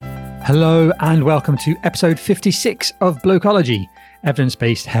Hello and welcome to episode 56 of Blokology,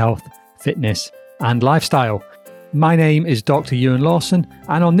 evidence-based health, fitness and lifestyle. My name is Dr. Ewan Lawson,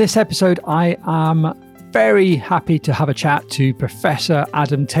 and on this episode I am very happy to have a chat to Professor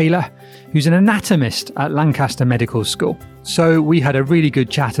Adam Taylor, who's an anatomist at Lancaster Medical School. So we had a really good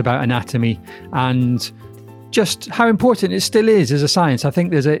chat about anatomy and just how important it still is as a science. I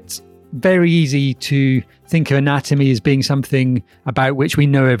think it's very easy to think of anatomy as being something about which we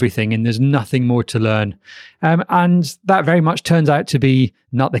know everything and there's nothing more to learn. And that very much turns out to be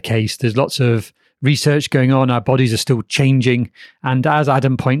not the case. There's lots of research going on. Our bodies are still changing. And as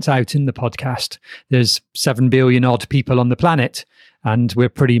Adam points out in the podcast, there's 7 billion odd people on the planet, and we're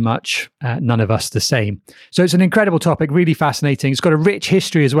pretty much none of us the same. So it's an incredible topic, really fascinating. It's got a rich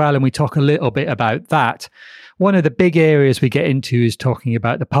history as well, and we talk a little bit about that. One of the big areas we get into is talking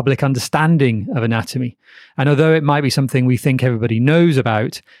about the public understanding of anatomy. And although it might be something we think everybody knows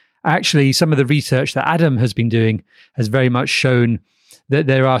about, actually some of the research that Adam has been doing has very much shown that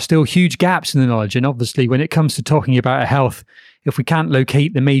there are still huge gaps in the knowledge. And obviously, when it comes to talking about our health, if we can't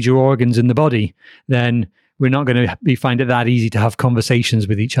locate the major organs in the body, then we're not going to find it that easy to have conversations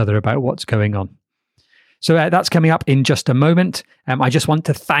with each other about what's going on. So that's coming up in just a moment. I just want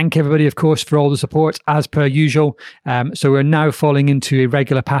to thank everybody, of course, for all the support as per usual. So we're now falling into a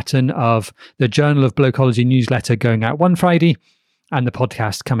regular pattern of the Journal of Blokology newsletter going out one Friday and the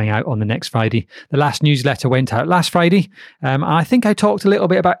podcast coming out on the next Friday. The last newsletter went out last Friday. I think I talked a little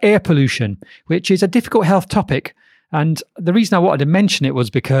bit about air pollution, which is a difficult health topic. And the reason I wanted to mention it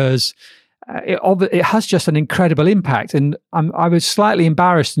was because it has just an incredible impact. And I was slightly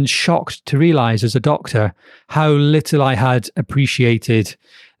embarrassed and shocked to realize as a doctor how little I had appreciated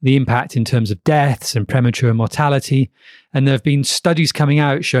the impact in terms of deaths and premature mortality. And there have been studies coming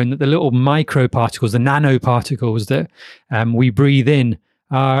out showing that the little microparticles, the nanoparticles that we breathe in,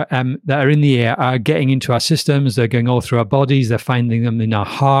 that are in the air are getting into our systems. They're going all through our bodies. They're finding them in our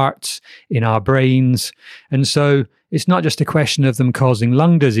hearts, in our brains. And so it's not just a question of them causing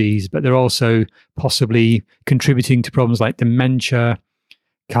lung disease, but they're also possibly contributing to problems like dementia,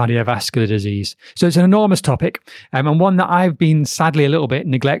 cardiovascular disease. So it's an enormous topic, and one that I've been sadly a little bit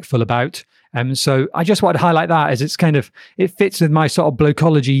neglectful about. So I just wanted to highlight that as it fits with my sort of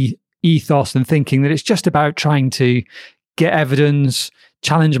Blokology ethos and thinking that it's just about trying to get evidence,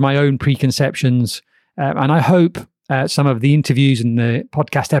 challenge my own preconceptions. And I hope some of the interviews and the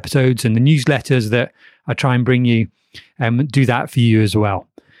podcast episodes and the newsletters that I try and bring you do that for you as well.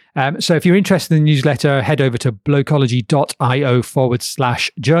 So if you're interested in the newsletter, head over to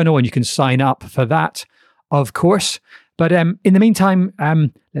blokology.io/journal and you can sign up for that, of course. But in the meantime,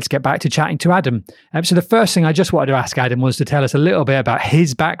 let's get back to chatting to Adam. So the first thing I just wanted to ask Adam was to tell us a little bit about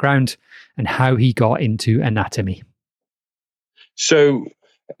his background and how he got into anatomy. So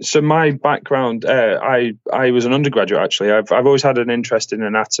my background, I was an undergraduate actually. I've always had an interest in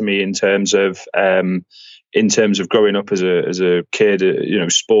anatomy in terms of growing up as a kid.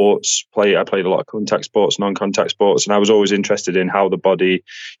 Sports. I played a lot of contact sports, non-contact sports, and I was always interested in how the body,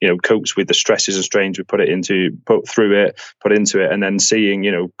 copes with the stresses and strains we put into it, and then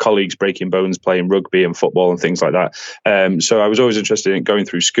seeing colleagues breaking bones playing rugby and football and things like that. So I was always interested in going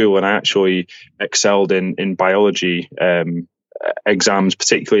through school, and I actually excelled in biology exams,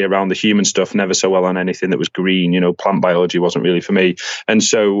 particularly around the human stuff, never so well on anything that was green. Plant biology wasn't really for me. And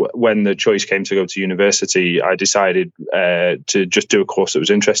so when the choice came to go to university, I decided to just do a course that was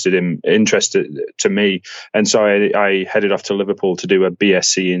interested to me. And so I headed off to Liverpool to do a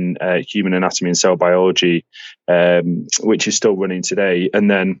BSc in human anatomy and cell biology, which is still running today. And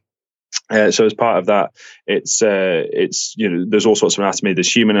then so as part of that, it's there's all sorts of anatomy.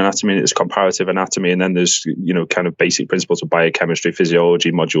 There's human anatomy, there's comparative anatomy, and then there's kind of basic principles of biochemistry,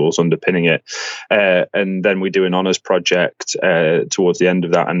 physiology modules underpinning it. And then we do an honours project towards the end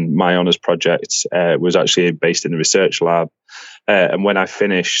of that. And my honours project was actually based in the research lab. And when I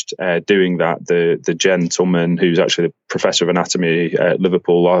finished doing that, the gentleman who's actually the professor of anatomy at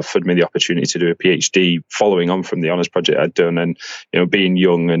Liverpool offered me the opportunity to do a PhD following on from the honours project I'd done. And being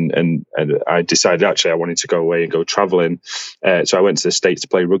young and I decided actually I wanted to go away and go travelling. So I went to the States to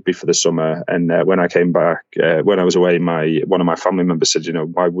play rugby for the summer. And when I came back, when I was away, one of my family members said,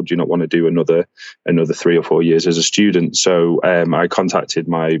 why would you not want to do another 3 or 4 years as a student? So I contacted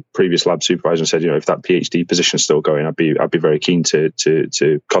my previous lab supervisor and said, if that PhD position is still going, I'd be very keen keen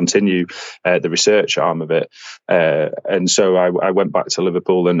to continue the research arm of it. And so I went back to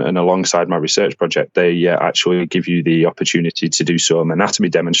Liverpool, and alongside my research project, they actually give you the opportunity to do some anatomy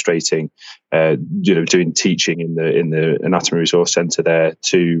demonstrating, doing teaching in the Anatomy Resource Centre there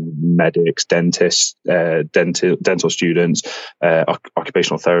to medics, dentists, dental students,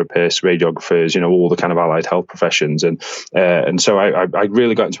 occupational therapists, radiographers, all the kind of allied health professions. And so I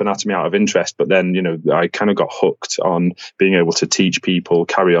really got into anatomy out of interest, but then, I kind of got hooked on being able to teach people,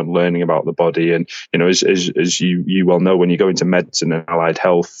 carry on learning about the body. And, as you well know, when you go into medicine and allied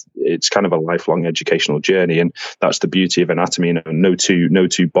health, it's kind of a lifelong educational journey. And that's the beauty of anatomy. No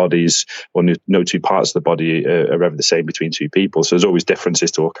two bodies or no two parts of the body are ever the same between two people. So there's always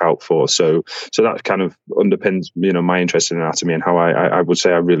differences to look out for. So that kind of underpins, my interest in anatomy and how I would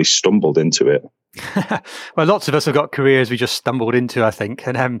say I really stumbled into it. Well, lots of us have got careers we just stumbled into, I think,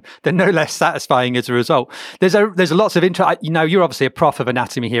 and they're no less satisfying as a result. There's lots of interest. You're obviously a prof of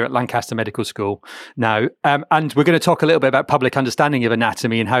anatomy here at Lancaster Medical School now, and we're going to talk a little bit about public understanding of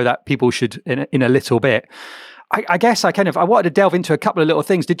anatomy and how that people should in a little bit. I guess I wanted to delve into a couple of little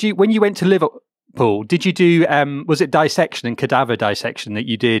things. When you went to Liverpool, did you do was it dissection and cadaver dissection that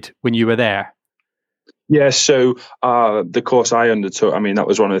you did when you were there? Yeah, so the course I undertook, that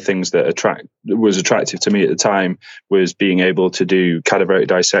was one of the things that was attractive to me at the time, was being able to do cadaveric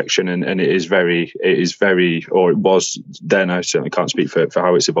dissection, and it was then, I certainly can't speak for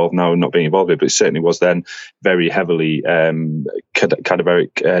how it's evolved now and not being involved with, but it certainly was then very heavily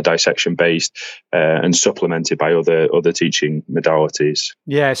cadaveric dissection based and supplemented by other teaching modalities.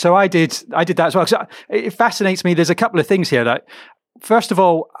 Yeah, so I did that as well. So it fascinates me. There's a couple of things here that, first of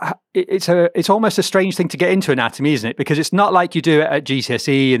all, it's almost a strange thing to get into anatomy, isn't it? Because it's not like you do it at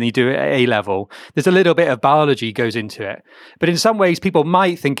GCSE and you do it at A level. There's a little bit of biology goes into it. But in some ways, people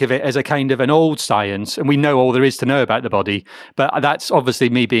might think of it as a kind of an old science, and we know all there is to know about the body. But that's obviously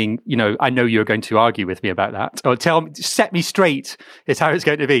me being, I know you're going to argue with me about that, or set me straight is how it's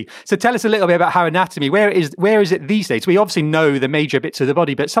going to be. So tell us a little bit about how anatomy, where is it these days? We obviously know the major bits of the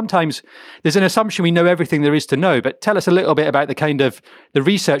body, but sometimes there's an assumption we know everything there is to know. But tell us a little bit about the kind of the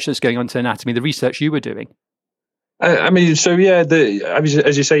research that's going on to anatomy, the research you were doing. As you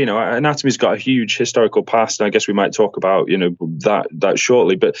say, anatomy's got a huge historical past, and I guess we might talk about, that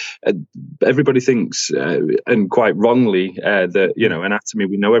shortly. But everybody thinks, and quite wrongly, that anatomy,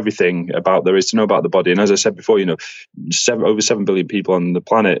 we know everything about there is to know about the body. And as I said before, over 7 billion people on the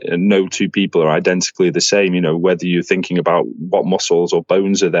planet, and no two people are identically the same. Whether you're thinking about what muscles or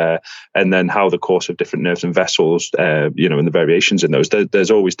bones are there, and then how the course of different nerves and vessels, and the variations in those. There's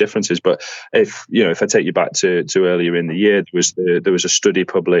always differences. But if I take you back to earlier in the year, there was a study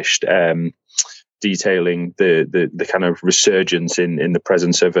published detailing the kind of resurgence in the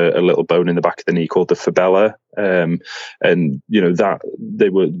presence of a little bone in the back of the knee called the fibella. The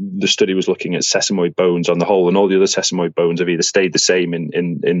study was looking at sesamoid bones on the whole, and all the other sesamoid bones have either stayed the same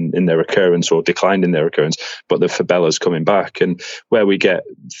in their occurrence or declined in their occurrence, but the fibella's coming back. And where we get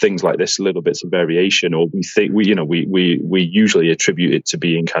things like this, little bits of variation, or we think we usually attribute it to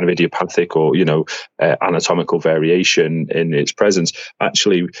being kind of idiopathic or anatomical variation in its presence.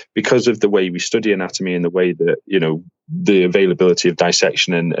 Actually, because of the way we study anatomy and the way that the availability of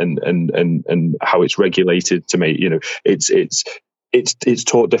dissection and how it's regulated to make it's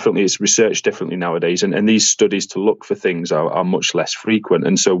taught differently, it's researched differently nowadays, and these studies to look for things are much less frequent.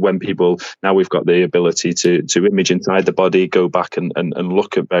 And so when now we've got the ability to image inside the body, go back and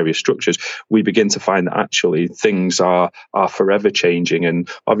look at various structures, we begin to find that actually things are forever changing. And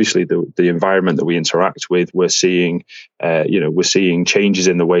obviously the environment that we interact with, we're seeing changes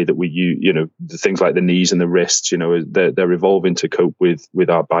in the way that we use, the things like the knees and the wrists, they're evolving to cope with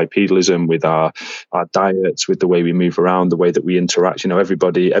our bipedalism, with our diets, with the way we move around, the way that we interact.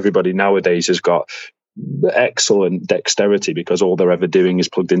 Everybody nowadays has got excellent dexterity because all they're ever doing is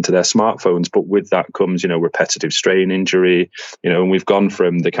plugged into their smartphones. But with that comes, repetitive strain injury, and we've gone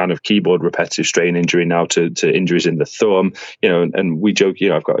from the kind of keyboard repetitive strain injury now to injuries in the thumb, and we joke,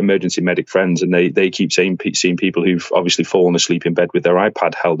 I've got emergency medic friends, and they keep seeing people who've obviously fallen asleep in bed with their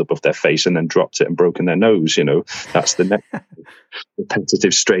iPad held above their face and then dropped it and broken their nose. That's the next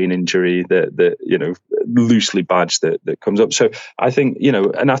repetitive strain injury that loosely badged that comes up. So I think,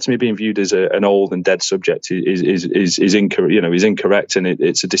 anatomy being viewed as an old and dead subject is incorrect, and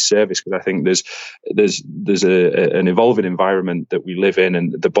it's a disservice, because I think there's an evolving environment that we live in,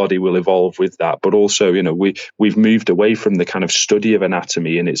 and the body will evolve with that. But also, we've moved away from the kind of study of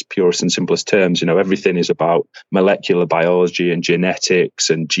anatomy in its purest and simplest terms. Everything is about molecular biology and genetics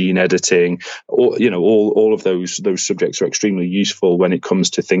and gene editing. All of those subjects are extremely useful when it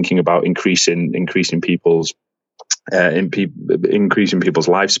comes to thinking about increasing people's increasing people's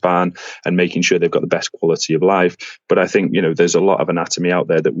lifespan and making sure they've got the best quality of life. But I think, there's a lot of anatomy out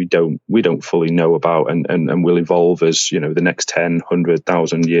there that we don't fully know about, and will evolve as, the next 10,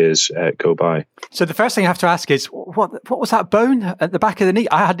 100,000 years go by. So the first thing I have to ask is, what was that bone at the back of the knee?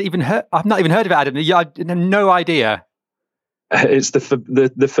 I've not even heard of it, Adam. I had no idea. It's the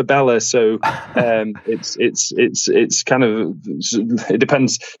fibella. So it's kind of, it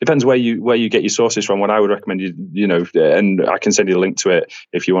depends where you get your sources from. What I would recommend and I can send you a link to it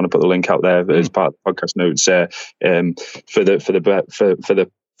if you want to put the link out there as part of the podcast notes. For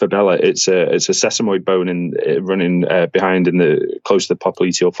the fibella, it's a sesamoid bone running behind close to the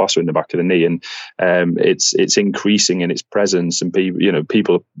popliteal fossa in the back of the knee, and it's increasing in its presence, and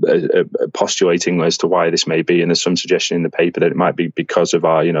people are postulating as to why this may be, and there's some suggestion in the paper that it might be because of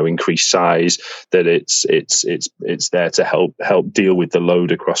our increased size, that it's there to help deal with the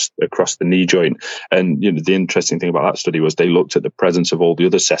load across the knee joint. And the interesting thing about that study was they looked at the presence of all the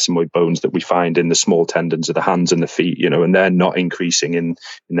other sesamoid bones that we find in the small tendons of the hands and the feet, and they're not increasing in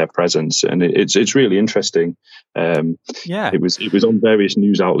their presence, and it's really interesting. It was on various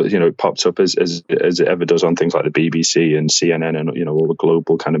news outlets. It popped up as it ever does on things like the BBC and CNN and all the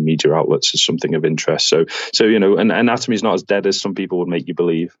global kind of media outlets as something of interest. So and anatomy is not as dead as some people would make you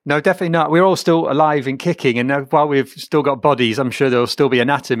believe. No, definitely not. We're all still alive and kicking, and while we've still got bodies, I'm sure there'll still be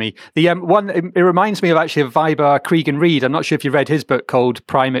anatomy. The it reminds me of Vibar Cregan-Reid. I'm not sure if you read his book called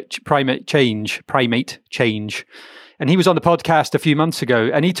Primate Change. And he was on the podcast a few months ago,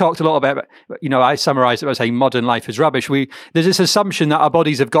 and he talked a lot about, I summarized it by saying modern life is rubbish. There's this assumption that our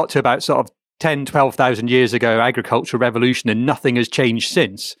bodies have got to about sort of 10, 12,000 years ago, agricultural revolution, and nothing has changed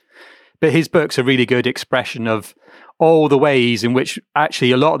since. But his book's a really good expression of all the ways in which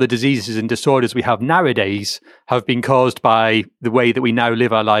actually a lot of the diseases and disorders we have nowadays have been caused by the way that we now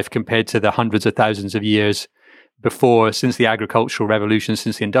live our life compared to the hundreds of thousands of years before, since the agricultural revolution,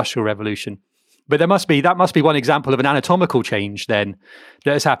 since the industrial revolution. But that must be one example of an anatomical change then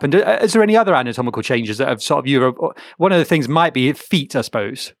that has happened. Is there any other anatomical changes that have sort of one of the things might be feet, I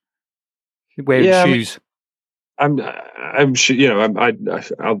suppose, wearing shoes. I'm sure,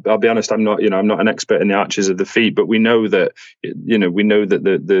 I'll be honest, I'm not an expert in the arches of the feet, but we know that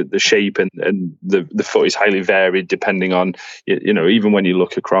the shape and the foot is highly varied depending on, even when you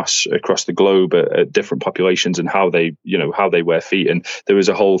look across the globe at different populations and how they wear feet. And there was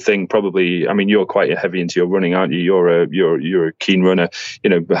a whole thing, probably, I mean, you're quite heavy into your running, aren't you? You're a keen runner,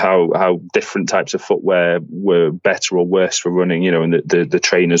 how different types of footwear were better or worse for running, and the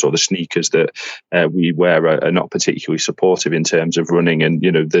trainers or the sneakers that we wear are not particularly supportive in terms of running. And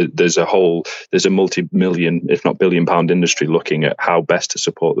there's a multi-million, if not billion-pound industry looking at how best to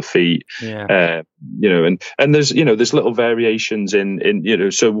support the feet. And there's little variations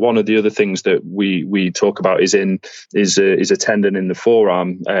in so one of the other things that we talk about is a tendon in the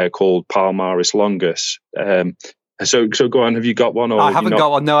forearm called palmaris longus. So go on, have you got one? Or I haven't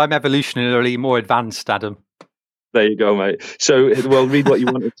got one. No, I'm evolutionarily more advanced, Adam. There you go, mate. So, well, read what you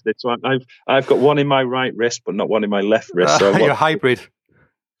wanted to this one. I've got one in my right wrist, but not one in my left wrist. So you're hybrid.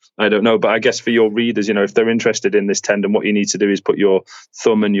 I don't know, but I guess for your readers, if they're interested in this tendon, what you need to do is put your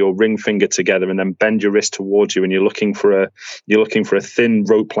thumb and your ring finger together, and then bend your wrist towards you, and you're looking for a thin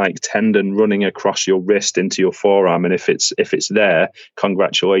rope-like tendon running across your wrist into your forearm. And if it's there,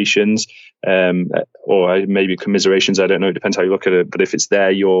 congratulations, or maybe commiserations. I don't know. It depends how you look at it. But if it's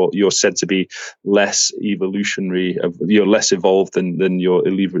there, you're said to be less evolutionary. You're less evolved than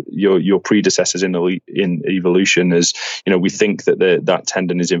your predecessors in evolution. As we think that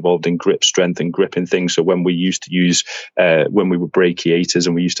tendon is involved in grip strength and gripping things. So when we used to use when we were brachiators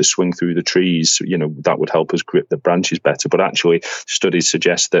and we used to swing through the trees, that would help us grip the branches better. But actually, studies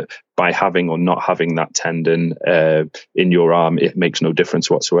suggest that by having or not having that tendon in your arm, it makes no difference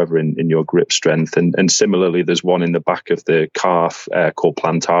whatsoever in your grip strength. And similarly, there's one in the back of the calf called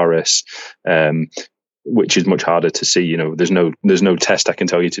plantaris, which is much harder to see. There's no test I can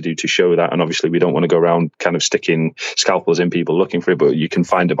tell you to do to show that. And obviously we don't want to go around kind of sticking scalpels in people looking for it, but you can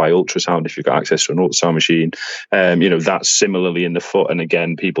find it by ultrasound if you've got access to an ultrasound machine. That's similarly in the foot. And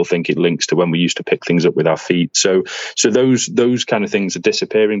again, people think it links to when we used to pick things up with our feet. So those kind of things are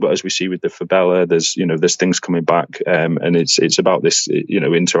disappearing. But as we see with the fibella, there's things coming back. And it's about this,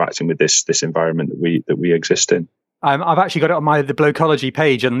 interacting with this environment that we exist in. I've actually got it on the Blokology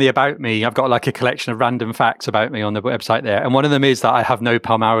page and the About Me. I've got like a collection of random facts about me on the website there. And one of them is that I have no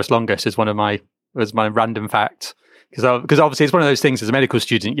palmaris longus is my random fact. Because obviously it's one of those things as a medical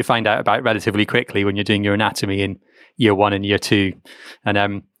student you find out about relatively quickly when you're doing your anatomy in year 1 and year 2.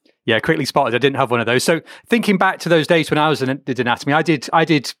 And quickly spotted I didn't have one of those. So thinking back to those days when I did anatomy, I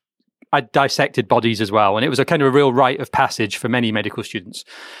did dissected bodies as well, and it was a kind of a real rite of passage for many medical students.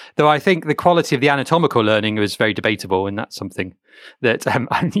 Though I think the quality of the anatomical learning was very debatable, and that's something that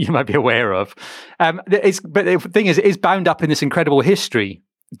you might be aware of. But the thing is, it is bound up in this incredible history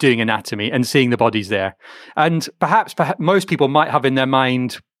doing anatomy and seeing the bodies there. And perhaps most people might have in their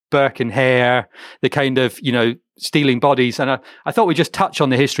mind Burke and Hare, the kind of, stealing bodies. And I thought we'd just touch on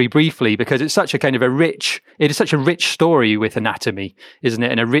the history briefly, because it's such a kind of it is such a rich story with anatomy, isn't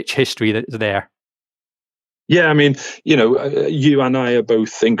it? And a rich history that's there. Yeah, I mean, you and I are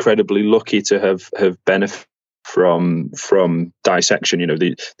both incredibly lucky to have benefited from dissection.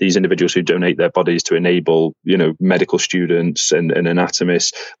 These individuals who donate their bodies to enable medical students and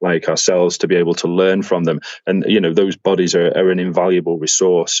anatomists like ourselves to be able to learn from them, and those bodies are an invaluable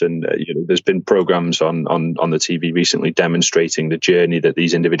resource. And there's been programs on the TV recently demonstrating the journey that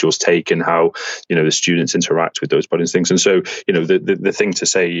these individuals take and how the students interact with those bodies and things. And so the thing to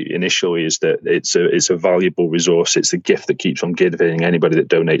say initially is that it's a valuable resource. It's a gift that keeps on giving. Anybody that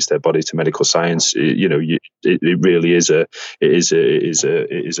donates their body to medical science, it really is an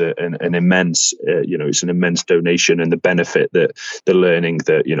immense it's an immense donation, and the benefit that the learning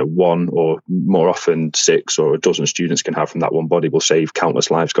that one or more often 6 or a dozen students can have from that one body will save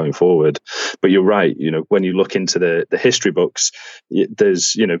countless lives going forward. But you're right, when you look into the history books,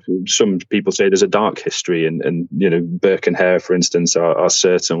 there's some people say there's a dark history, and Burke and Hare, for instance, are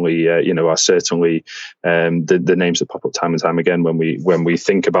certainly the names that pop up time and time again when we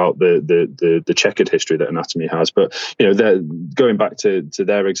think about the checkered history that anatomy has. But they're going back to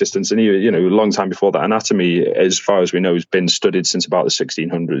their existence, and a long time before that, anatomy, as far as we know, has been studied since about the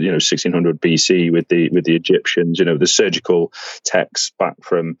 1600 BC with the Egyptians. The surgical texts back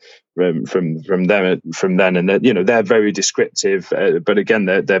from then, and they're very descriptive, but again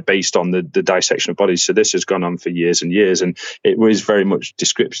they're based on the dissection of bodies. So this has gone on for years and years, and it was very much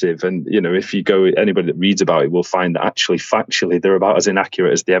descriptive. And if you go, anybody that reads about it will find that actually factually they're about as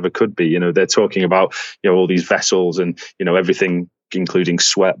inaccurate as they ever could be. They're talking about all these vessels and everything, including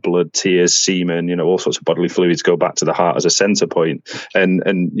sweat, blood, tears, semen, all sorts of bodily fluids go back to the heart as a center point. And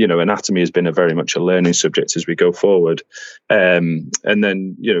anatomy has been very much a learning subject as we go forward. And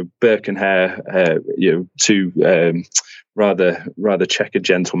then, Burke and Hare, two rather checkered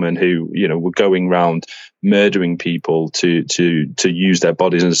gentlemen who, were going round murdering people to use their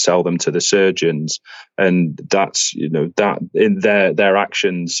bodies and sell them to the surgeons. And that's, that in their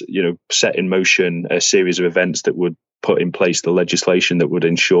actions, set in motion a series of events that would put in place the legislation that would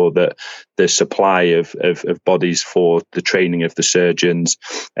ensure that the supply of bodies for the training of the surgeons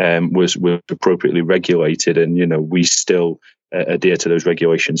was appropriately regulated. And, we still adhere to those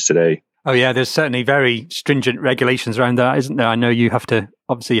regulations today. Oh yeah, there's certainly very stringent regulations around that, isn't there? I know you have to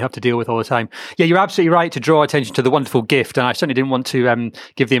deal with all the time. Yeah, you're absolutely right to draw attention to the wonderful gift, and I certainly didn't want to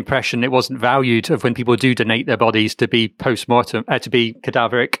give the impression it wasn't valued of when people do donate their bodies to be post-mortem, to be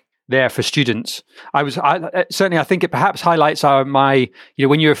cadaveric there for students. I think it perhaps highlights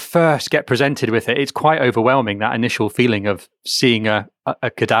when you first get presented with it, it's quite overwhelming, that initial feeling of seeing a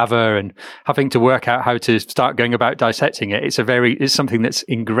cadaver and having to work out how to start going about dissecting it. It's something that's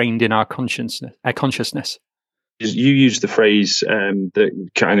ingrained in our consciousness. You use the phrase that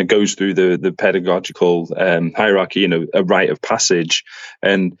kind of goes through the pedagogical hierarchy, a rite of passage.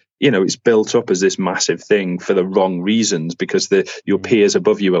 And it's built up as this massive thing for the wrong reasons, because your peers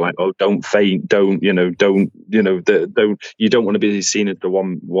above you are like, oh, don't faint, don't you don't want to be seen as the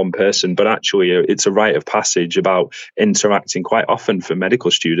one person. But actually, it's a rite of passage about interacting quite often for medical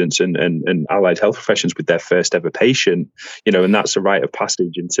students and allied health professions with their first ever patient, and that's a rite of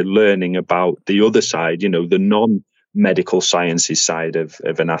passage into learning about the other side, the non-medical sciences side of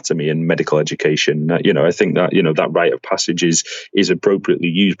anatomy and medical education. I think that that rite of passage is appropriately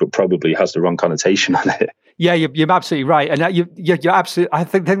used, but probably has the wrong connotation on it. Yeah, you're absolutely right, and you're absolutely. I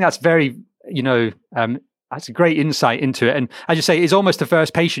think that's very that's a great insight into it. And as you say, it's almost the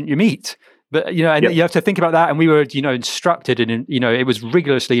first patient you meet. But, you have to think about that. And we were, instructed, and, it was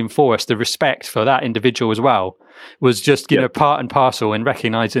rigorously enforced. The respect for that individual as well was just, part and parcel, and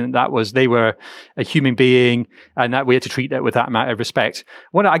recognizing that they were a human being, and that we had to treat that with that amount of respect.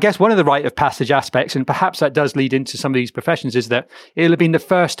 I guess one of the rite of passage aspects, and perhaps that does lead into some of these professions, is that it'll have been the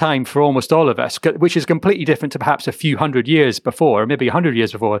first time for almost all of us, which is completely different to perhaps a few hundred years before, or maybe 100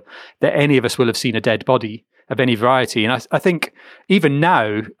 years before, that any of us will have seen a dead body of any variety. And I think even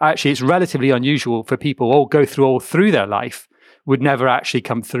now, actually, it's relatively unusual for people all through their life would never actually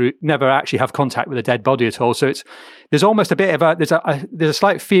have contact with a dead body at all. So there's almost a bit of there's a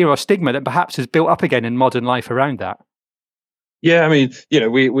slight fear or stigma that perhaps is built up again in modern life around that. Yeah, I mean,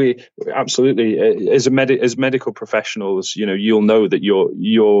 we absolutely, as medical professionals, you'll know that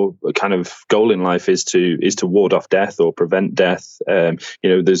your kind of goal in life is to ward off death or prevent death.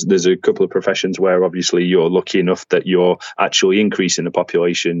 There's a couple of professions where obviously you're lucky enough that you're actually increasing the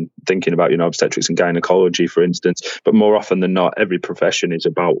population. Thinking about obstetrics and gynecology, for instance, but more often than not, every profession is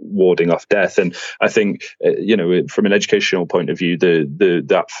about warding off death. And I think from an educational point of view,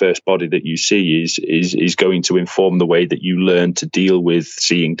 that first body that you see is going to inform the way that you learn to deal with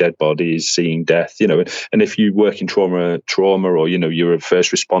seeing dead bodies, seeing death, and if you work in trauma, or you're a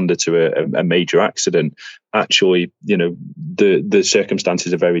first responder to a major accident, actually, the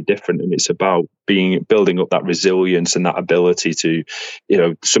circumstances are very different, and it's about building up that resilience and that ability to,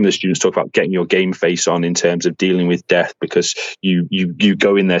 some of the students talk about getting your game face on in terms of dealing with death, because you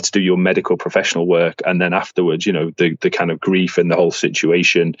go in there to do your medical professional work, and then afterwards, the kind of grief and the whole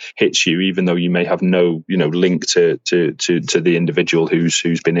situation hits you, even though you may have no link to the individual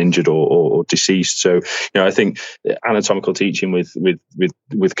who's been injured or deceased. So I think anatomical teaching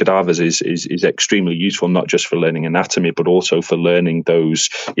with cadavers is extremely useful, not just for learning anatomy, but also for learning those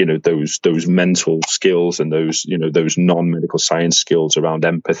mental skills and those non-medical science skills around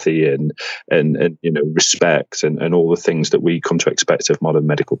empathy and respect and all the things that we come to expect of modern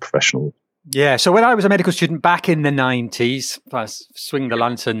medical professionals. Yeah. So when I was a medical student back in the 90s, I swing the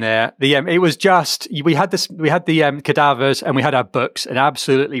lantern there. It was just we had the cadavers and we had our books and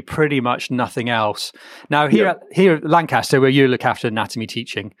absolutely pretty much nothing else. Now here at Lancaster, where you look after anatomy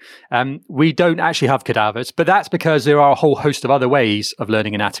teaching, we don't actually have cadavers, but that's because there are a whole host of other ways of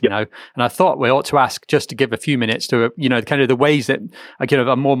learning anatomy now. And I thought we ought to ask, just to give a few minutes to kind of the ways that are kind of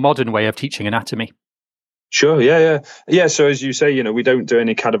a more modern way of teaching anatomy. Sure. Yeah. So as you say, we don't do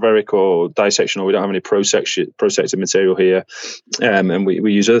any cadaveric or dissection, or we don't have any prosected material here, and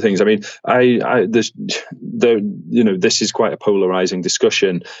we use other things. I mean, this is quite a polarizing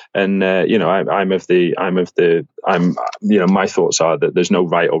discussion, and my thoughts are that there's no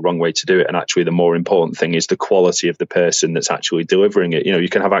right or wrong way to do it, and actually the more important thing is the quality of the person that's actually delivering it. You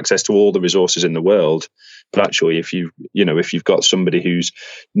can have access to all the resources in the world, but actually if you've got somebody who's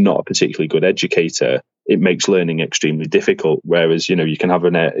not a particularly good educator, it makes learning extremely difficult. Whereas, you can have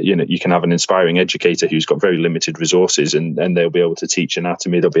an inspiring educator who's got very limited resources, and they'll be able to teach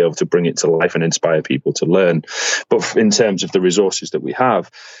anatomy, they'll be able to bring it to life and inspire people to learn. But in terms of the resources that we have,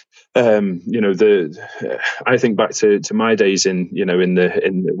 I think back to my days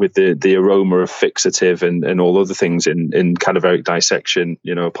with the aroma of fixative and all other things in cadaveric dissection.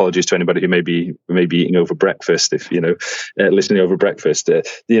 Apologies to anybody who may be eating over breakfast, if listening over breakfast.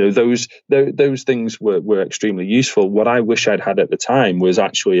 Those things were extremely useful. What I wish I'd had at the time was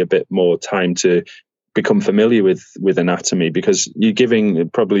actually a bit more time to become familiar with anatomy, because you're giving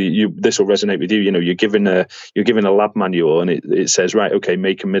this will resonate with you. You're given a lab manual, and it says, right, okay,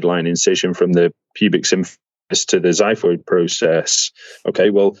 make a midline incision from the pubic symphysis to the xiphoid process. Okay,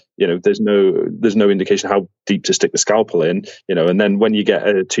 well, there's no indication how deep to stick the scalpel in, and then when you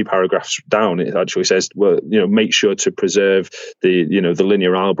get 2 paragraphs down, it actually says, well, make sure to preserve the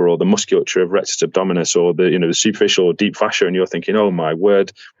linear alba or the musculature of rectus abdominis, or the superficial or deep fascia, and you're thinking, oh my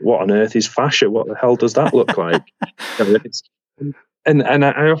word, what on earth is fascia? What the hell does that look like? And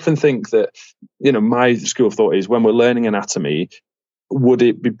I often think that, my school of thought is, when we're learning anatomy, would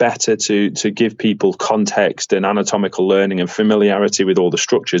it be better to give people context and anatomical learning and familiarity with all the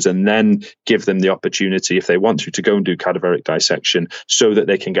structures, and then give them the opportunity, if they want to go and do cadaveric dissection, so that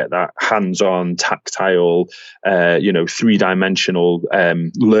they can get that hands-on, tactile, 3-dimensional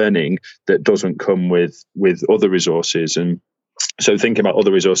learning that doesn't come with other resources. And so thinking about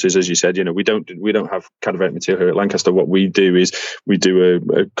other resources, as you said, we don't have cadaveric material here at Lancaster. What we do is we do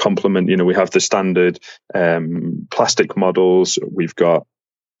a complement. We have the standard plastic models. We've got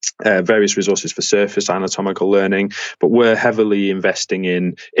various resources for surface anatomical learning, but we're heavily investing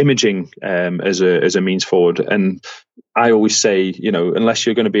in imaging as a means forward. And I always say, unless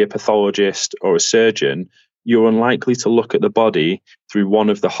you're going to be a pathologist or a surgeon, you're unlikely to look at the body through one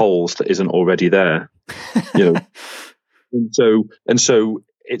of the holes that isn't already there. And so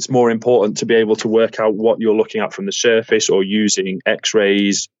it's more important to be able to work out what you're looking at from the surface, or using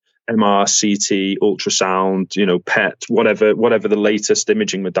X-rays, MR, CT, ultrasound, PET, whatever the latest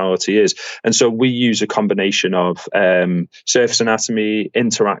imaging modality is. And so we use a combination of surface anatomy,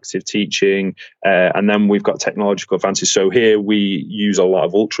 interactive teaching, and then we've got technological advances. So here we use a lot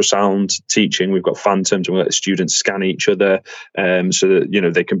of ultrasound teaching. We've got phantoms, and we let the students scan each other so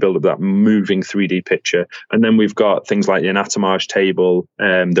that they can build up that moving 3D picture. And then we've got things like the anatomage table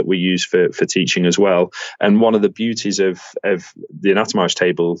that we use for teaching as well. And one of the beauties of the anatomage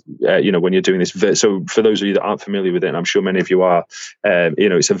table, when you're doing this. So for those of you that aren't familiar with it, and I'm sure many of you are,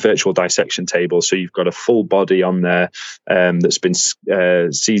 it's a virtual dissection table. So you've got a full body on there that's been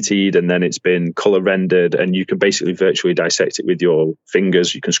CT'd, and then it's been color rendered, and you can basically virtually dissect it with your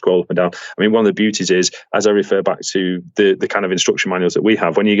fingers. You can scroll up and down. I mean, one of the beauties is, as I refer back to the kind of instruction manuals that we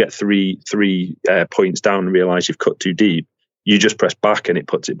have, when you get three points down and realize you've cut too deep, you just press back and it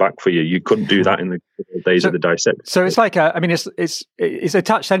puts it back for you. You couldn't do that in the days of the dissection. So it's like it's a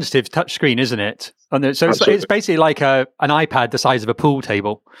touch sensitive touch screen, isn't it? It's basically like an iPad the size of a pool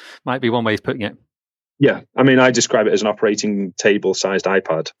table. Might be one way of putting it. Yeah, I mean, I describe it as an operating table sized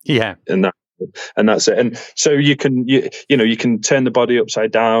iPad. Yeah, and that's it. And so you can turn the body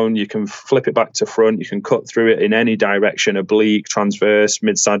upside down, you can flip it back to front, you can cut through it in any direction, oblique, transverse,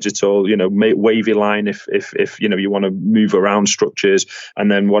 mid sagittal, wavy line if you want to move around structures,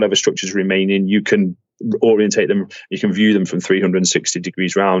 and then whatever structures remain in, you can orientate them, you can view them from 360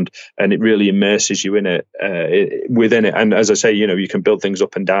 degrees round, and it really immerses you in it, within it. And as I say, you can build things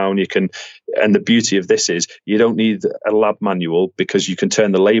up and down, and the beauty of this is you don't need a lab manual, because you can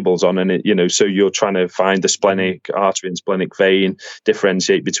turn the labels on, and it, so you're trying to find the splenic artery and splenic vein,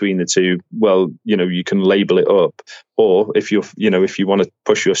 differentiate between the two. Well, you can label it up, or if you want to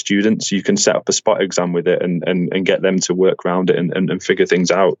push your students, you can set up a spot exam with it and get them to work around it and figure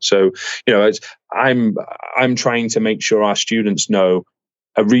things out. So, I'm trying to make sure our students know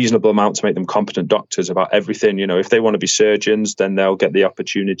a reasonable amount to make them competent doctors about everything. If they want to be surgeons, then they'll get the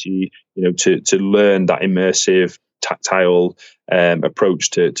opportunity, to learn that immersive, tactile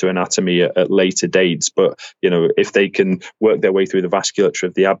approach to anatomy at later dates. But if they can work their way through the vasculature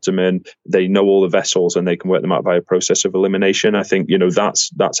of the abdomen, they know all the vessels, and they can work them out by a process of elimination. I think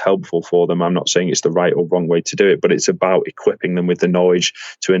that's helpful for them. I'm not saying it's the right or wrong way to do it, but it's about equipping them with the knowledge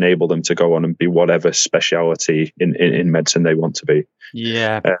to enable them to go on and be whatever speciality in medicine they want to be.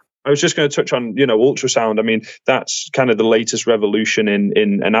 Yeah. I was just going to touch on, ultrasound. I mean, that's kind of the latest revolution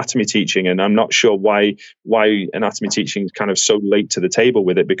in anatomy teaching, and I'm not sure why anatomy teaching is kind of so late to the table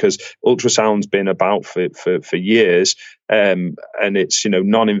with it, because ultrasound's been about for years, and it's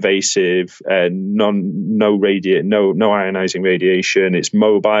non-invasive, no ionizing radiation. It's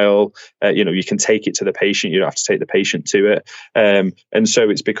mobile. You can take it to the patient. You don't have to take the patient to it, and so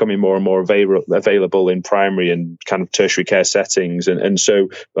it's becoming more and more available in primary and kind of tertiary care settings, and so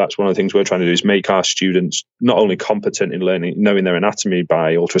that's one of the things we're trying to do, is make our students not only competent in knowing their anatomy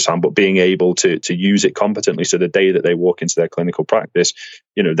by ultrasound, but being able to use it competently. So the day that they walk into their clinical practice,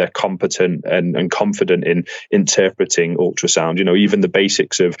 they're competent and confident in interpreting ultrasound. Even the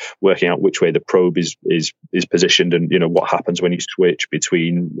basics of working out which way the probe is positioned, and what happens when you switch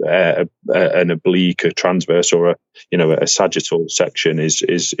between an oblique, a transverse, or a sagittal section is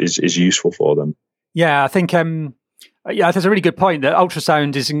useful for them. Yeah, I think. Yeah, that's a really good point. That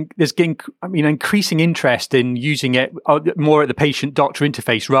ultrasound is getting, increasing interest in using it more at the patient-doctor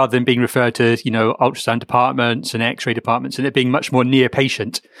interface, rather than being referred to, ultrasound departments and X-ray departments, and it being much more near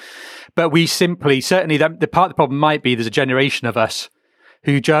patient. But we certainly, the part of the problem might be there's a generation of us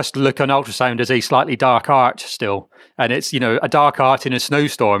who just look on ultrasound as a slightly dark art still, and it's a dark art in a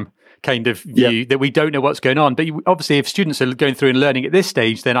snowstorm kind of view, that we don't know what's going on. But obviously, if students are going through and learning at this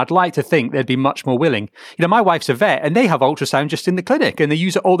stage, then I'd like to think they'd be much more willing. My wife's a vet, and they have ultrasound just in the clinic, and they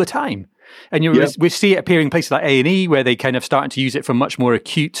use it all the time. And we see it appearing in places like A&E, where they kind of starting to use it for much more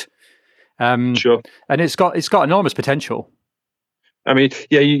acute. Sure. And it's got enormous potential. I mean,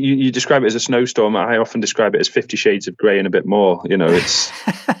 yeah, you describe it as a snowstorm. I often describe it as 50 shades of grey and a bit more. It's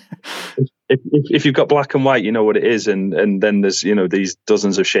if you've got black and white, you know what it is, and then there's these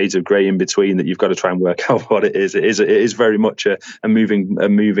dozens of shades of grey in between that you've got to try and work out what it is. It is very much a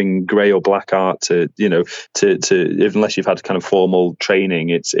moving grey or black art to unless you've had kind of formal training,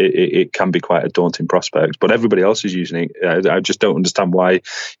 it can be quite a daunting prospect. But everybody else is using it. I just don't understand why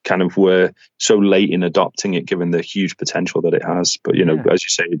kind of we're so late in adopting it, given the huge potential that it has. But as you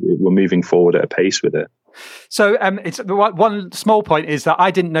say, we're moving forward at a pace with it. So it's one small point is that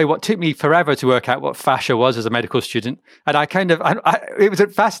I didn't know what took me forever to work out what fascia was as a medical student, and it was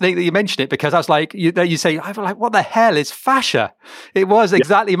fascinating that you mentioned it, because I was like, you say, I was like, what the hell is fascia? It was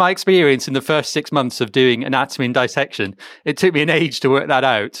exactly my experience in the first 6 months of doing anatomy and dissection. It took me an age to work that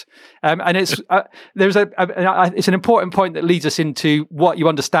out, and it's it's an important point that leads us into what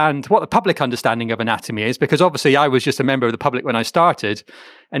the public understanding of anatomy is, because obviously I was just a member of the public when I started,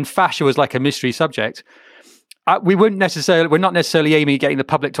 and fascia was like a mystery subject. We're not necessarily aiming at getting the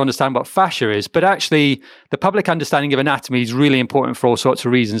public to understand what fascia is, but actually the public understanding of anatomy is really important for all sorts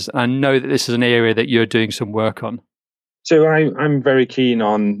of reasons. And I know that this is an area that you're doing some work on. So I'm very keen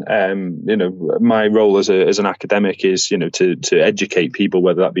on, my role as an academic is, to educate people,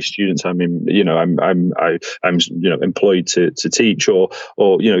 whether that be students. I'm employed to teach, or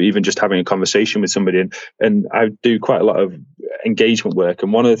even just having a conversation with somebody, and I do quite a lot of engagement work.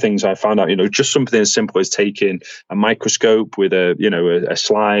 And one of the things I found out, just something as simple as taking a microscope with a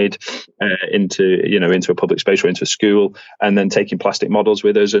slide into a public space or into a school, and then taking plastic models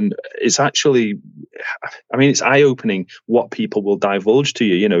with us, and it's actually, it's eye opening what people will divulge to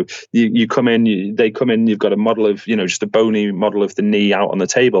you. You come in, they come in, you've got a model of, just a bony model of the knee out on the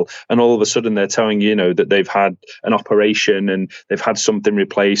table, and all of a sudden they're telling you, that they've had an operation and they've had something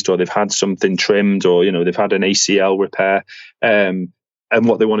replaced, or they've had something trimmed, or they've had an ACL repair, and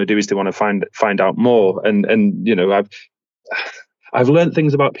what they want to do is they want to find out more. And I've learned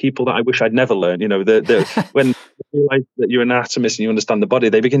things about people that I wish I'd never learned. When you realize that you're an anatomist and you understand the body,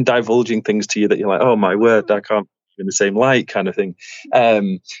 they begin divulging things to you that you're like, oh my word, I can't in the same light, kind of thing.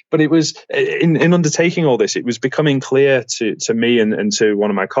 But it was in undertaking all this, it was becoming clear to me and to one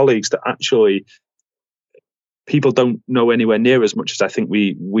of my colleagues that actually people don't know anywhere near as much as I think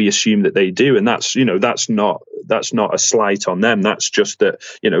we assume that they do. And that's not a slight on them. That's just that,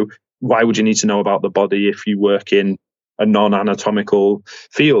 why would you need to know about the body if you work in a non-anatomical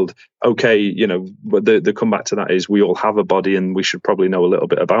field? Okay, but the comeback to that is we all have a body, and we should probably know a little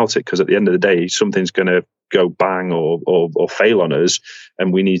bit about it, because at the end of the day, something's going to go bang or fail on us,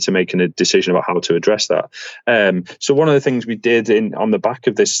 and we need to make a decision about how to address that. So one of the things we did on the back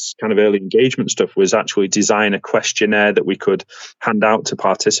of this kind of early engagement stuff was actually design a questionnaire that we could hand out to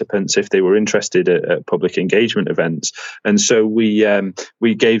participants if they were interested at public engagement events. And so we went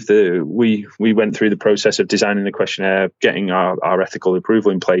through the process of designing the questionnaire, getting our ethical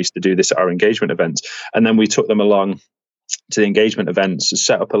approval in place to do this at our engagement events, and then we took them along to the engagement events,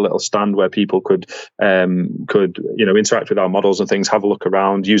 set up a little stand where people could interact with our models and things, have a look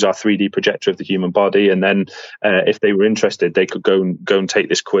around, use our 3D projector of the human body, and then if they were interested, they could go and take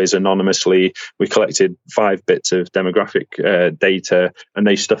this quiz anonymously. We collected 5 bits of demographic data, and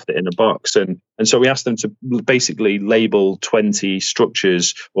they stuffed it in a box, and so we asked them to basically label 20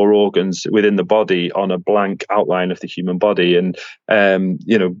 structures or organs within the body on a blank outline of the human body. And,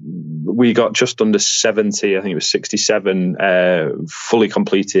 we got just under 70, I think it was 67 fully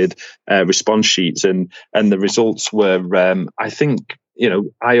completed response sheets. And the results were, I think,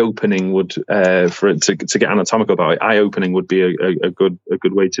 eye-opening would, for it to get anatomical about it, eye-opening would be a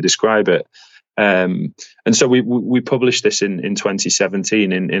good way to describe it. And so we published this in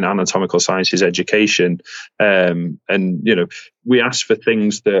 2017 in Anatomical Sciences Education, and we asked for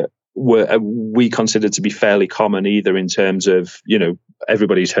things that we considered to be fairly common, either in terms of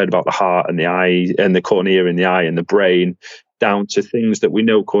everybody's heard about the heart and the eye and the cornea in the eye and the brain, down to things that we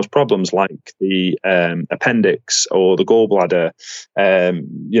know cause problems like the appendix or the gallbladder.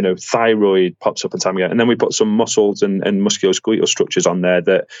 Thyroid pops up in time again. And then we put some muscles and musculoskeletal structures on there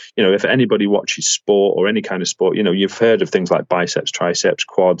that, if anybody watches sport or any kind of sport, you've heard of things like biceps, triceps,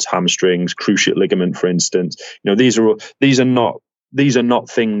 quads, hamstrings, cruciate ligament, for instance. These are not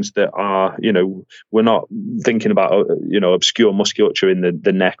things that are, we're not thinking about, obscure musculature in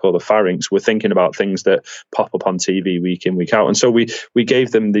the neck or the pharynx. We're thinking about things that pop up on TV week in, week out. And so we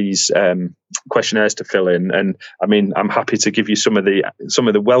gave them these questionnaires to fill in. And I mean, I'm happy to give you some of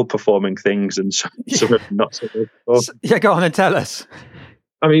the well-performing things and some of the not so well. Yeah, go on and tell us.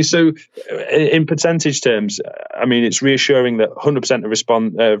 I mean, so in percentage terms, it's reassuring that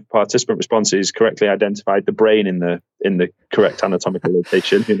 100% of participant responses correctly identified the brain in the correct anatomical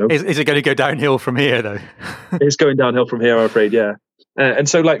location. Is it going to go downhill from here, though? It's going downhill from here, I'm afraid. Yeah. And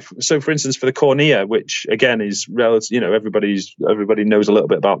so for instance, for the cornea, which again is relative, everybody knows a little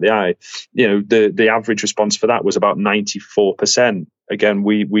bit about the eye. The average response for that was about 94%. Again,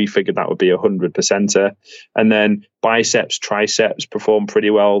 we figured that would be 100%. And then biceps, triceps performed pretty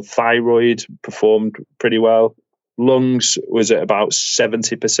well. Thyroid performed pretty well. Lungs was at about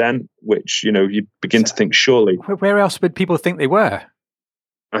 70%, which you begin to think, surely. Where else would people think they were?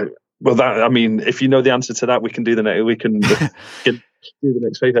 If you know the answer to that, we can do the next. We can. Do the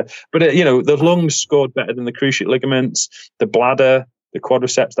next paper. But the lungs scored better than the cruciate ligaments, the bladder, the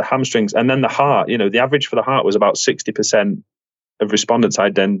quadriceps, the hamstrings, and then the heart. The average for the heart was about 60% of respondents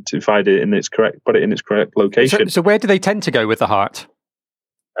identified it put it in its correct location. So where do they tend to go with the heart?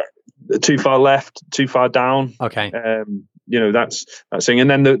 Too far left, too far down. Okay. That's thing. And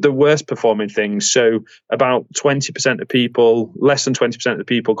then the worst performing things. So about 20% of people, less than 20% of the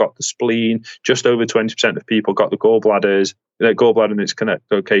people got the spleen. Just over 20% of people got the gallbladder in its correct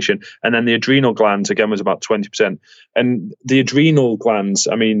location. And then the adrenal glands, again, was about 20%. And the adrenal glands,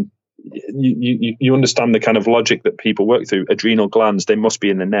 you understand the kind of logic that people work through. Adrenal glands, they must be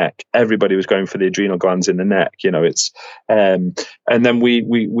in the neck. Everybody was going for the adrenal glands in the neck. It's and then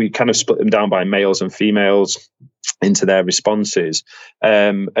we kind of split them down by males and females into their responses,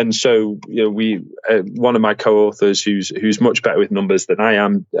 and so we one of my co-authors who's much better with numbers than I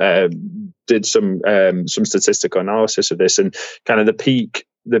am did some statistical analysis of this, and kind of the peak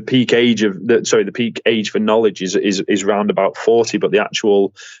age for knowledge is around about 40, but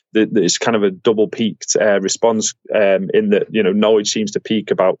it's kind of a double peaked response in that knowledge seems to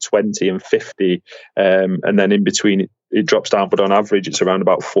peak about 20 and 50, and then in between it drops down, but on average it's around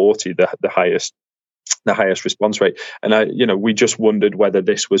about 40, the highest response rate. And we just wondered whether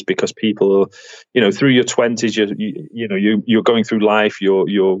this was because people, through your 20s, you're going through life,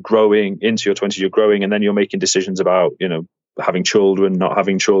 you're growing into your 20s, you're growing, and then you're making decisions about having children, not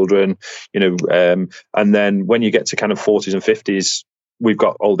having children, and then when you get to kind of 40s and 50s, we've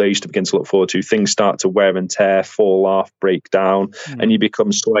got old age to begin to look forward to. Things start to wear and tear, fall off, break down, and you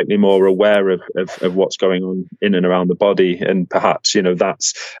become slightly more aware of what's going on in and around the body. And perhaps,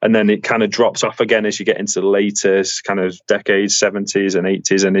 and then it kind of drops off again as you get into the latest kind of decades, 70s and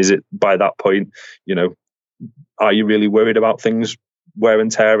 80s. And is it by that point, are you really worried about things wear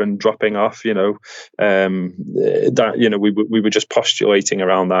and tear and dropping off? We were just postulating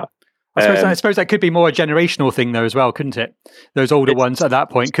around that. I suppose that could be more a generational thing, though, as well, couldn't it? Those older ones at that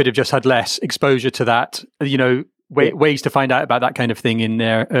point could have just had less exposure to that, ways to find out about that kind of thing in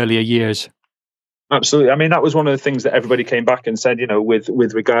their earlier years. Absolutely. I mean, that was one of the things that everybody came back and said,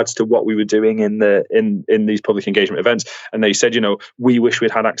 with regards to what we were doing in these public engagement events. And they said, we wish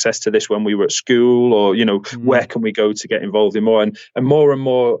we'd had access to this when we were at school, or, where can we go to get involved in more? And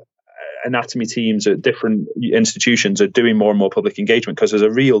more anatomy teams at different institutions are doing more and more public engagement because there's a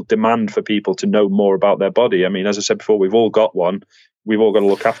real demand for people to know more about their body. I mean, as I said before, we've all got one. We've all got to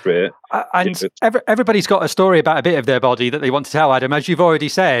look after it. And everybody's got a story about a bit of their body that they want to tell, Adam, as you've already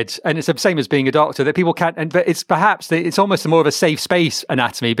said. And it's the same as being a doctor, that people can't, but it's almost more of a safe space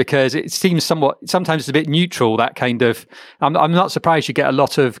anatomy, because it seems sometimes it's a bit neutral, that kind of, I'm not surprised you get a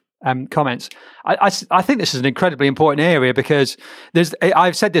lot of comments. I think this is an incredibly important area, because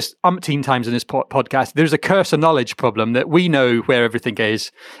I've said this umpteen times in this podcast, there's a curse of knowledge problem, that we know where everything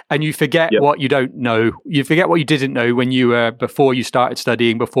is, and you forget what you don't know. You forget what you didn't know before you started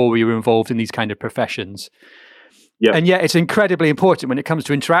studying, before we were involved in these kind of professions. Yeah. And yet it's incredibly important when it comes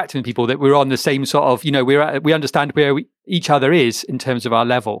to interacting with people that we're on the same sort of, we understand where each other is in terms of our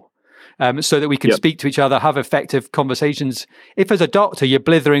level. So that we can speak to each other, have effective conversations. If as a doctor you're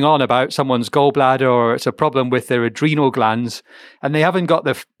blithering on about someone's gallbladder, or it's a problem with their adrenal glands, and they haven't got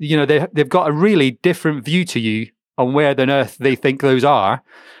they've got a really different view to you on where on earth they think those are,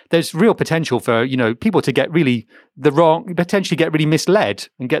 there's real potential for people to get really potentially get really misled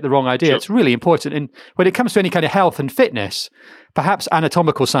and get the wrong idea. Sure. It's really important. And when it comes to any kind of health and fitness, perhaps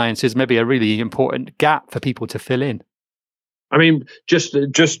anatomical science is maybe a really important gap for people to fill in. I mean, just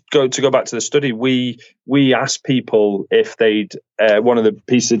go back to the study. We asked people if they'd one of the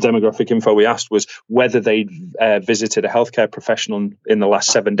pieces of demographic info we asked was whether they'd visited a healthcare professional in the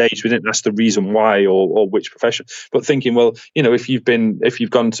last 7 days. We didn't ask the reason why or which profession, but thinking, well, if you've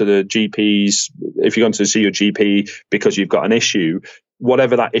gone to the GPs, if you're going to see your GP because you've got an issue,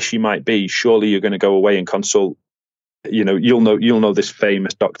 whatever that issue might be, surely you're going to go away and consult. You'll know this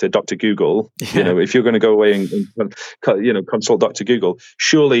famous Dr. Google. Yeah. If you're going to go away and consult Dr. Google,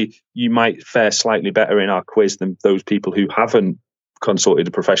 surely you might fare slightly better in our quiz than those people who haven't consulted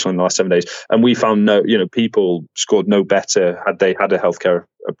a professional in the last 7 days. And we found people scored no better had they had a healthcare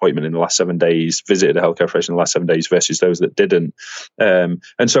appointment in the last 7 days, visited a healthcare professional in the last 7 days versus those that didn't. And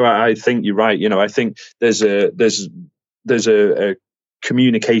so I think you're right. I think there's a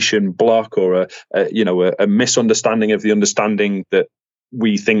communication block, or a misunderstanding of the understanding that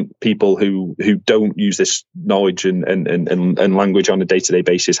we think people who don't use this knowledge and language on a day-to-day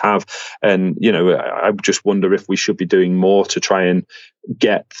basis have. And I just wonder if we should be doing more to try and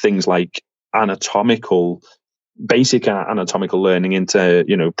get things like basic anatomical learning into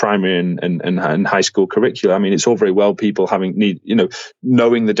primary and high school curricula. I mean, it's all very well people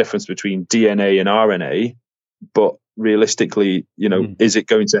knowing the difference between DNA and RNA, but realistically, is it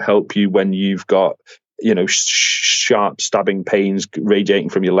going to help you when you've got, sharp stabbing pains radiating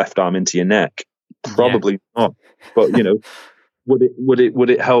from your left arm into your neck? Probably not. But, would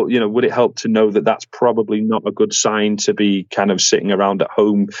it help? Would it help to know that that's probably not a good sign to be kind of sitting around at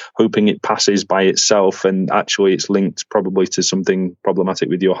home hoping it passes by itself, and actually it's linked probably to something problematic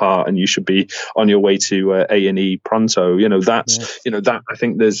with your heart, and you should be on your way to A&E pronto. That I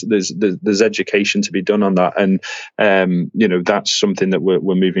think there's education to be done on that, and that's something that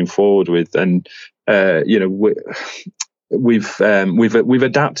we're moving forward with, and we've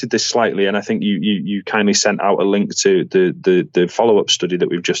adapted this slightly, and I think you kindly sent out a link to the follow-up study that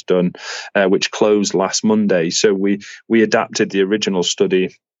we've just done, which closed last Monday. So we adapted the original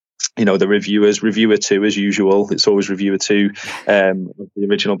study. The reviewer 2, as usual, it's always reviewer 2. The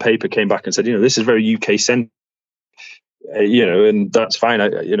original paper came back and said, this is very UK centric. And that's fine.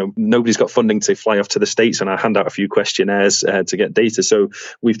 Nobody's got funding to fly off to the States and I hand out a few questionnaires to get data. So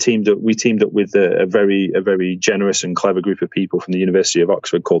we teamed up with a very generous and clever group of people from the University of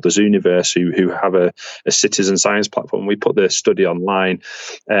Oxford called the Zooniverse, who have a citizen science platform. We put the study online.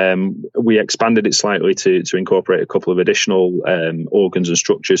 We expanded it slightly to incorporate a couple of additional organs and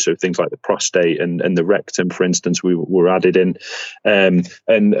structures, so things like the prostate and the rectum, for instance, were added in,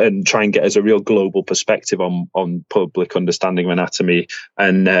 and try and get us a real global perspective on public understanding of anatomy,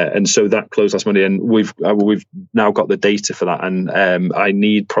 and so that closed last Monday, and we've now got the data for that, and I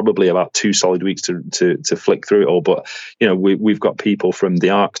need probably about 2 solid weeks to flick through it all. But we've got people from the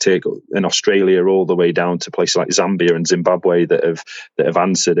Arctic and Australia all the way down to places like Zambia and Zimbabwe that have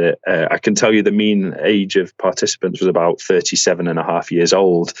answered it. I can tell you the mean age of participants was about 37 and a half years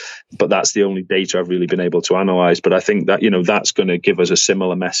old, but that's the only data I've really been able to analyze. But I think that that's going to give us a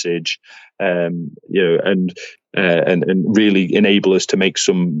similar message, and really enable us to make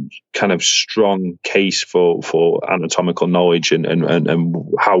some kind of strong case for anatomical knowledge and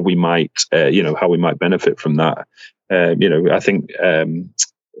how we might benefit from that. I think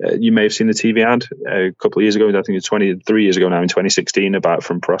you may have seen the TV ad a couple of years ago. I think it's 23 years ago now, in 2016,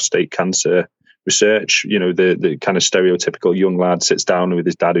 from prostate cancer research. The kind of stereotypical young lad sits down with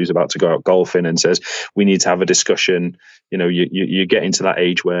his dad who's about to go out golfing and says, we need to have a discussion. You get into that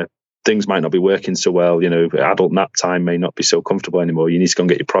age where things might not be working so well. Adult nap time may not be so comfortable anymore. You need to go and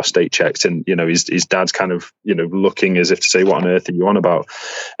get your prostate checked. And, his dad's kind of, looking as if to say, what on earth are you on about?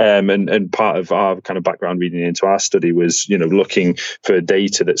 And part of our kind of background reading into our study was, looking for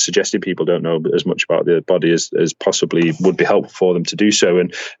data that suggested people don't know as much about their body as possibly would be helpful for them to do so.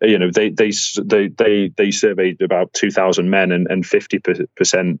 And, they surveyed about 2,000 men, and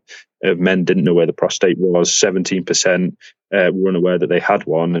 50% of men didn't know where the prostate was. 17% were unaware that they had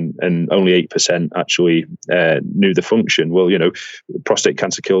one, and only 8% actually knew the function. Well, prostate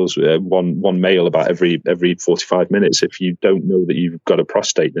cancer kills one male about every 45 minutes. If you don't know that you've got a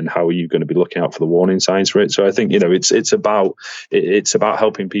prostate, then how are you going to be looking out for the warning signs for it? So I think it's about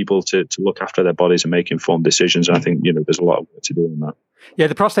helping people to look after their bodies and make informed decisions. And I think there's a lot of work to do on that. Yeah,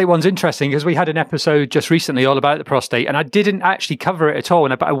 the prostate one's interesting because we had an episode just recently all about the prostate, and I didn't actually cover it at all.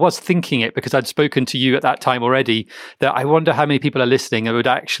 But I was thinking it because I'd spoken to you at that time already, that I wonder how many people are listening and would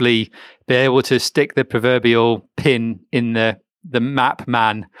actually be able to stick the proverbial pin in the map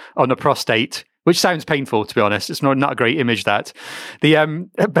man on the prostate, which sounds painful, to be honest. It's not a great image, that.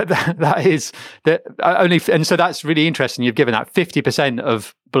 But that is that only, and so that's really interesting. You've given that 50%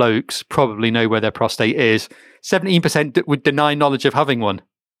 of blokes probably know where their prostate is. 17% would deny knowledge of having one.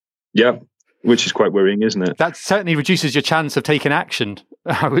 Yeah, which is quite worrying, isn't it? That certainly reduces your chance of taking action,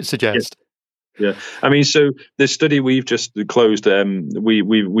 I would suggest. Yeah, I mean, so the study we've just closed,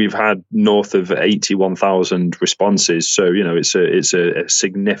 we've had north of 81,000 responses. So it's a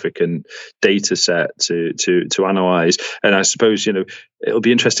significant data set to analyze, and I suppose it'll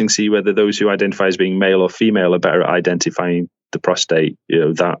be interesting to see whether those who identify as being male or female are better at identifying the prostate.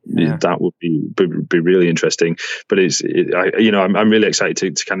 That would be really interesting. But I'm really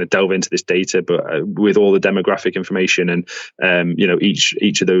excited to kind of delve into this data, but with all the demographic information and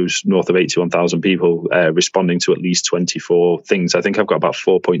each of those north of 81,000 people responding to at least 24 things. I think I've got about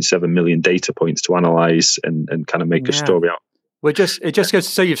 4.7 million data points to analyze and kind of make a story out. Well, it just goes.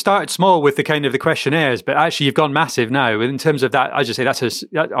 So you've started small with the kind of the questionnaires, but actually you've gone massive now in terms of that. I just say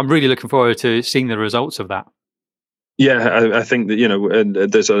I'm really looking forward to seeing the results of that. Yeah, I think that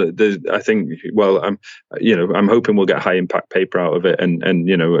I'm hoping we'll get a high impact paper out of it, and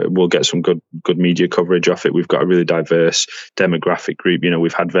we'll get some good media coverage off it. We've got a really diverse demographic group.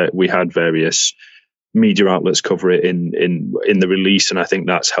 We had various media outlets cover it in the release, and I think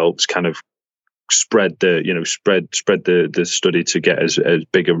that's helped kind of spread the study to get as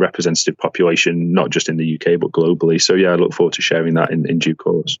big a representative population, not just in the UK but globally. So yeah, I look forward to sharing that in due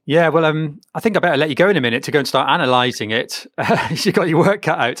course. Yeah, well, I think I better let you go in a minute to go and start analysing it. You've got your work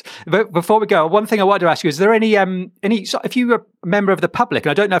cut out. But before we go, one thing I wanted to ask you: is there any if you were a member of the public,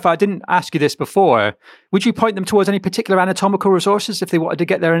 and I don't know if I didn't ask you this before, would you point them towards any particular anatomical resources if they wanted to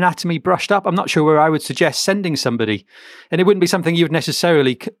get their anatomy brushed up? I'm not sure where I would suggest sending somebody, and it wouldn't be something you would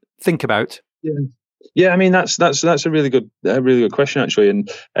necessarily think about. Yeah, I mean that's a really good question actually,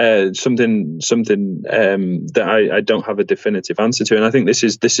 and something that I don't have a definitive answer to, and I think this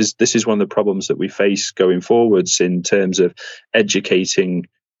is one of the problems that we face going forwards in terms of educating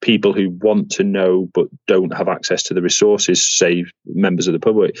people who want to know but don't have access to the resources, say members of the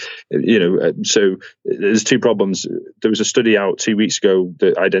public. So there's two problems. There was a study out 2 weeks ago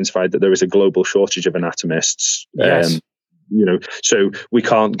that identified that there is a global shortage of anatomists. Yes. So we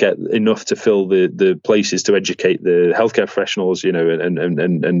can't get enough to fill the places to educate the healthcare professionals, and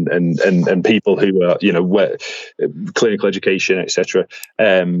people who are, clinical education, etc.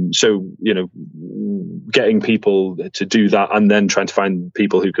 So getting people to do that, and then trying to find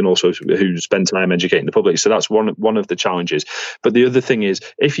people who spend time educating the public. So that's one of the challenges. But the other thing is,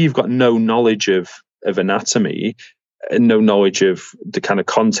 if you've got no knowledge of anatomy, and no knowledge of the kind of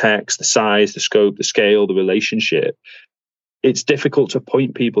context, the size, the scope, the scale, the relationship, it's difficult to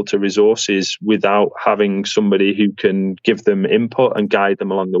point people to resources without having somebody who can give them input and guide them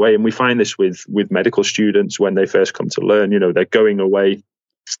along the way. And we find this with medical students when they first come to learn. They're going away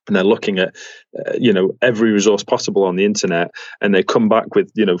and they're looking at every resource possible on the internet, and they come back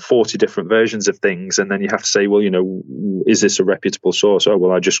with 40 different versions of things, and then you have to say, well, is this a reputable source? Oh,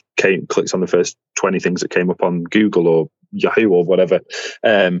 well, I just clicked on the first 20 things that came up on Google or Yahoo or whatever,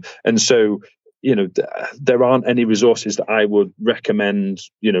 and so there aren't any resources that I would recommend,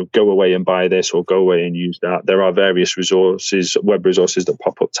 go away and buy this or go away and use that. There are various resources, web resources that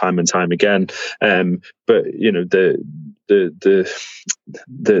pop up time and time again. But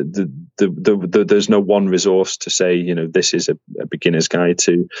there's no one resource to say, this is a beginner's guide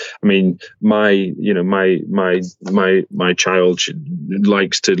to. I mean, my child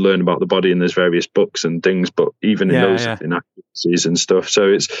likes to learn about the body, and there's various books and things, but even in those inaccuracies and stuff.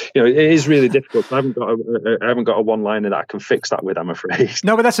 So it's, it is really difficult. I haven't got a one-liner that I can fix that with, I'm afraid.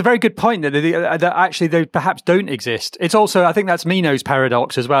 No, but that's a very good point, that actually they perhaps don't exist. It's also, I think that's Meno's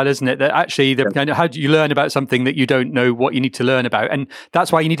paradox as well, isn't it? That actually, how do you learn about something that you don't know what you need to learn about? And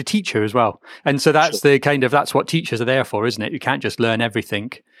that's why you need a teacher as well. And so that's that's what teachers are there for, isn't it? You can't just learn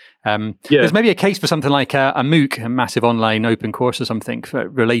everything. There's maybe a case for something like a MOOC, a massive online open course or something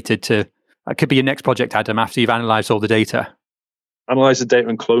related to, that could be your next project, Adam, after you've analysed all the data. Analyze the data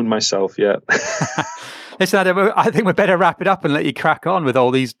and clone myself, yeah. Listen, Adam, I think we better wrap it up and let you crack on with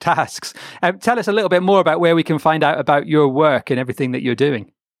all these tasks. Tell us a little bit more about where we can find out about your work and everything that you're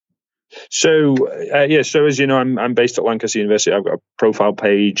doing. So as you know, I'm based at Lancaster University. I've got a profile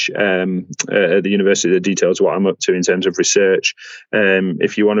page at the university that details what I'm up to in terms of research.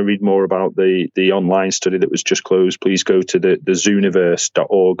 If you want to read more about the online study that was just closed, please go to the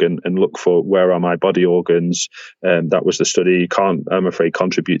zooniverse.org and look for Where Are My Body Organs. That was the study. You can't, I'm afraid,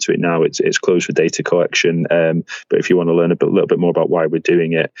 contribute to it now. It's closed for data collection. But if you want to learn a little bit more about why we're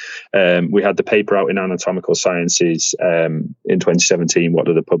doing it, we had the paper out in Anatomical Sciences in 2017. What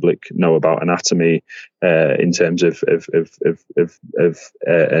do the public know about anatomy in terms of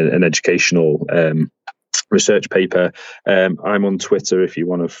an educational research paper. I'm on Twitter if you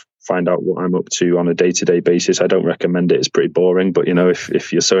want to find out what I'm up to on a day-to-day basis. I don't recommend it. It's pretty boring, but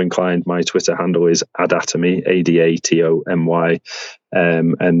if you're so inclined, my Twitter handle is Adatomy, ADATOMY.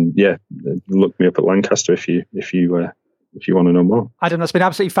 And yeah, look me up at Lancaster if you want to know more. Adam, that's been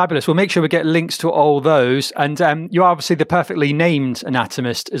absolutely fabulous. We'll make sure we get links to all those. And you're obviously the perfectly named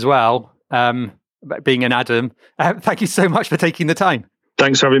anatomist as well, being an Adam. Thank you so much for taking the time.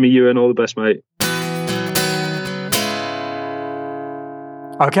 Thanks for having me, Ewan. All the best, mate.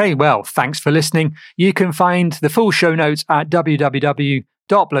 Okay, well, thanks for listening. You can find the full show notes at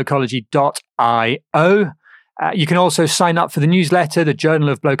www.blocology.io. You can also sign up for the newsletter, the Journal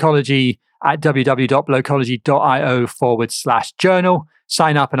of Blocology, at www.blocology.io/journal.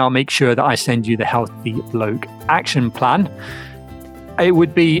 Sign up and I'll make sure that I send you the Healthy Bloke Action Plan. It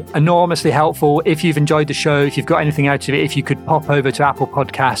would be enormously helpful if you've enjoyed the show, if you've got anything out of it, if you could pop over to Apple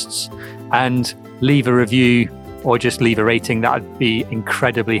Podcasts and leave a review or just leave a rating. That would be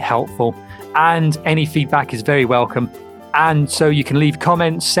incredibly helpful. And any feedback is very welcome. And so you can leave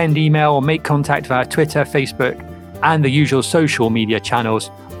comments, send email, or make contact via Twitter, Facebook, and the usual social media channels,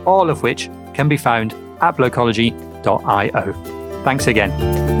 all of which can be found at blocology.io. Thanks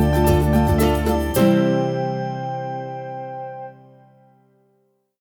again.